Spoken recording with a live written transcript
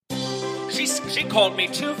She called me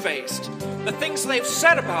two-faced. The things they've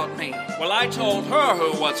said about me. Well, I told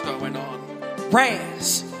her what's going on.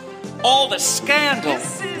 Raz. All the scandal.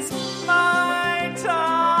 This is my time.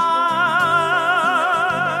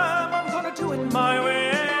 I'm gonna do it my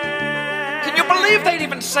way. Can you believe they'd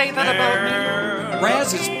even say that about me?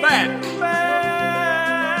 Raz is back.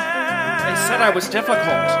 They said I was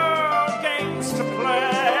difficult. Games to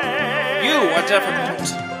play. You are difficult.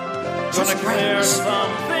 Gonna Clear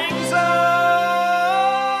some things up.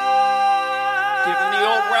 Giving the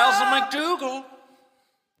old Razzle McDougal.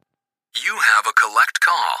 You have a collect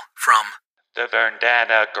call from the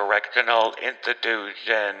Verdana Correctional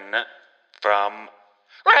Institution from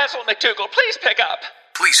Razzle McDougal. Please pick up.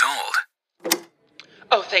 Please hold.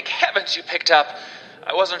 Oh, thank heavens you picked up.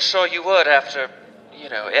 I wasn't sure you would after,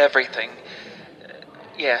 everything.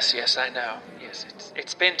 Yes, I know. Yes,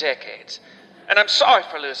 it's been decades. And I'm sorry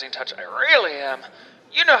for losing touch. I really am.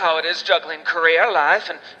 You know how it is juggling career, life,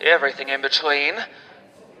 and everything in between.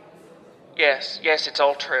 Yes, it's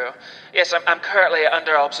all true. Yes, I'm currently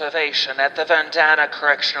under observation at the Verdana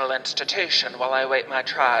Correctional Institution while I await my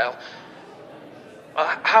trial.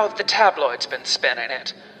 How have the tabloids been spinning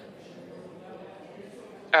it?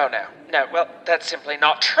 Oh, no, well, that's simply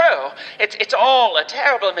not true. It's all a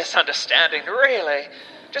terrible misunderstanding, really.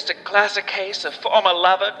 Just a classic case of former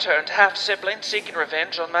lover turned half-sibling seeking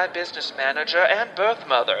revenge on my business manager and birth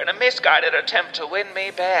mother in a misguided attempt to win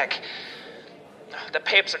me back. The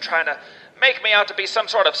papes are trying to make me out to be some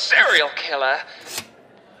sort of serial killer.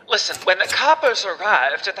 Listen, when the coppers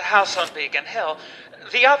arrived at the house on Beacon Hill,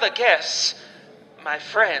 the other guests, my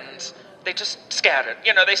friends, they just scattered.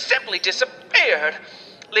 They simply disappeared,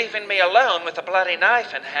 leaving me alone with a bloody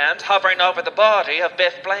knife in hand, hovering over the body of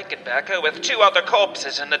Biff Blankenbecker with two other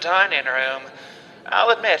corpses in the dining room. I'll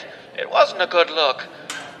admit, it wasn't a good look.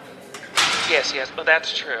 Yes, well,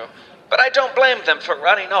 that's true. But I don't blame them for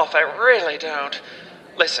running off, I really don't.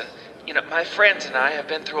 Listen, my friends and I have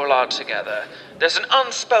been through a lot together. There's an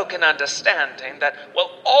unspoken understanding that we'll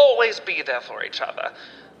always be there for each other.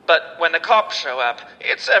 But when the cops show up,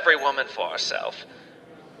 it's every woman for herself.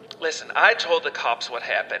 Listen, I told the cops what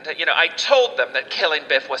happened. I told them that killing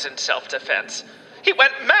Biff was in self-defense. He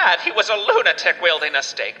went mad. He was a lunatic wielding a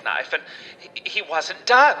steak knife, and he wasn't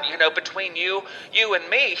done. Between you and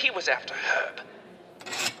me, he was after Herb.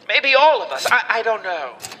 Maybe all of us. I don't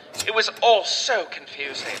know. It was all so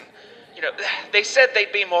confusing. They said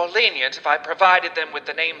they'd be more lenient if I provided them with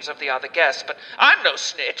the names of the other guests, but I'm no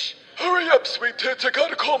snitch. Hurry up, sweet tits. I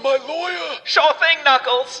gotta call my lawyer. Sure thing,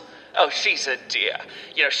 Knuckles. Oh, she's a dear.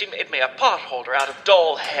 She made me a potholder out of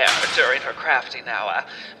doll hair during her crafting hour.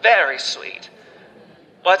 Very sweet.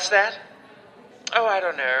 What's that? Oh, I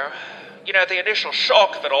don't know. The initial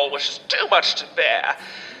shock of it all was just too much to bear.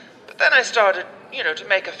 But then I started, to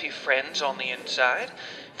make a few friends on the inside.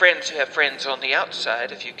 Friends who have friends on the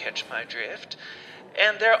outside, if you catch my drift.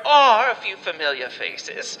 And there are a few familiar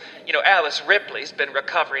faces. Alice Ripley's been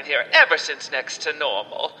recovering here ever since next to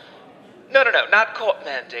normal. No, not court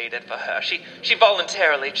mandated for her. She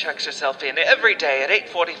voluntarily checks herself in every day at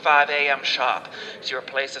 8:45 a.m. sharp. She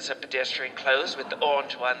replaces her pedestrian clothes with the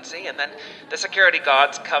orange onesie, and then the security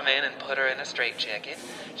guards come in and put her in a straitjacket.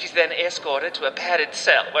 She's then escorted to a padded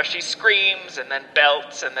cell where she screams and then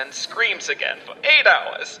belts and then screams again for 8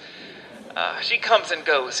 hours. She comes and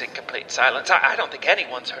goes in complete silence. I don't think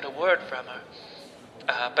anyone's heard a word from her.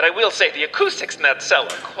 But I will say the acoustics in that cell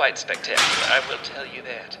are quite spectacular. I will tell you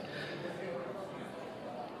that.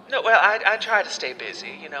 No, well, I try to stay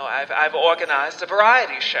busy. I've organized a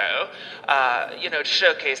variety show, to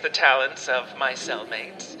showcase the talents of my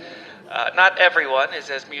cellmates. Not everyone is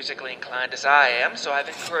as musically inclined as I am, so I've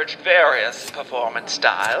encouraged various performance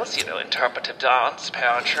styles, interpretive dance,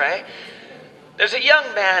 pageantry. There's a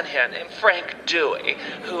young man here named Frank Dewey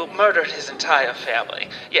who murdered his entire family.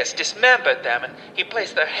 Yes, dismembered them, and he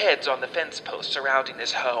placed their heads on the fence posts surrounding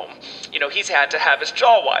his home. He's had to have his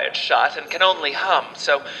jaw wired shut and can only hum,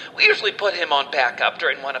 so we usually put him on backup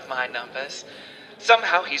during one of my numbers.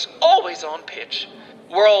 Somehow he's always on pitch.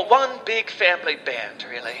 We're all one big family band,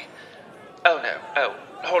 really. Oh, no. Oh,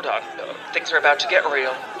 hold on. Things are about to get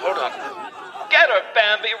real. Hold on. Get her,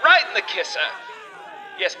 Bambi, right in the kisser.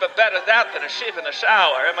 Yes, but better that than a shiv in the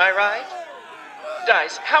shower, am I right?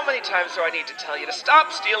 Dice, how many times do I need to tell you to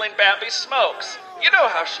stop stealing Bambi's smokes? You know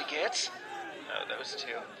how she gets. Oh, those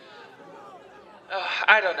two. Oh,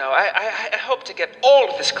 I don't know. I hope to get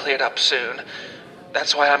all of this cleared up soon.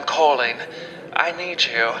 That's why I'm calling. I need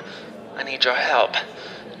you. I need your help.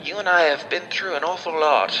 You and I have been through an awful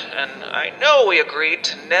lot, and I know we agreed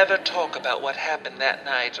to never talk about what happened that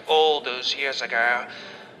night all those years ago.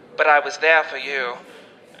 But I was there for you.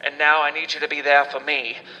 And now I need you to be there for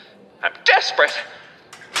me. I'm desperate.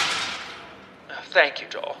 Oh, thank you,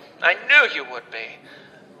 Joel. I knew you would be.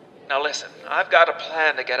 Now listen, I've got a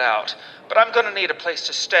plan to get out, but I'm going to need a place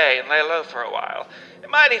to stay and lay low for a while. It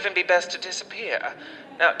might even be best to disappear.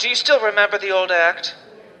 Now, do you still remember the old act?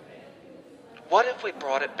 What if we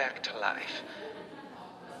brought it back to life?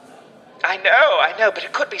 I know, but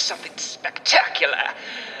it could be something spectacular.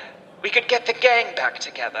 We could get the gang back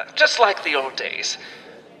together, just like the old days.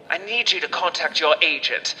 I need you to contact your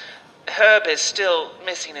agent. Herb is still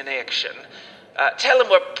missing in action. Tell him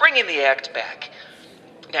we're bringing the act back.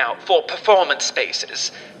 Now, for performance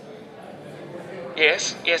spaces.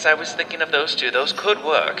 Yes, I was thinking of those too. Those could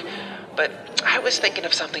work. But I was thinking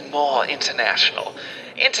of something more international.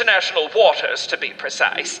 International waters, to be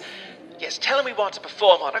precise. Yes, tell him we want to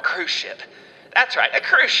perform on a cruise ship. That's right, a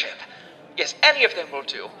cruise ship. Yes, any of them will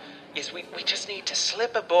do. Yes, we just need to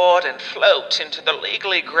slip aboard and float into the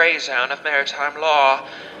legally gray zone of maritime law.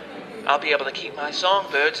 I'll be able to keep my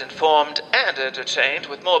songbirds informed and entertained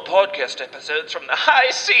with more podcast episodes from the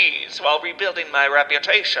high seas while rebuilding my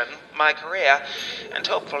reputation, my career, and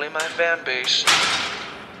hopefully my fan base.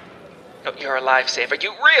 Oh, you're a lifesaver.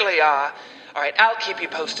 You really are. All right, I'll keep you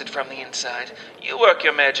posted from the inside. You work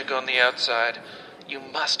your magic on the outside. You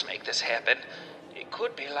must make this happen. It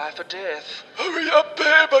could be life or death. Hurry up,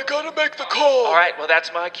 babe. I gotta make the call. All right, well,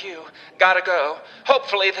 that's my cue. Gotta go.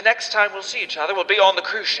 Hopefully, the next time we'll see each other, we'll be on the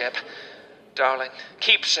cruise ship. Darling,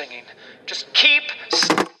 keep singing. Just keep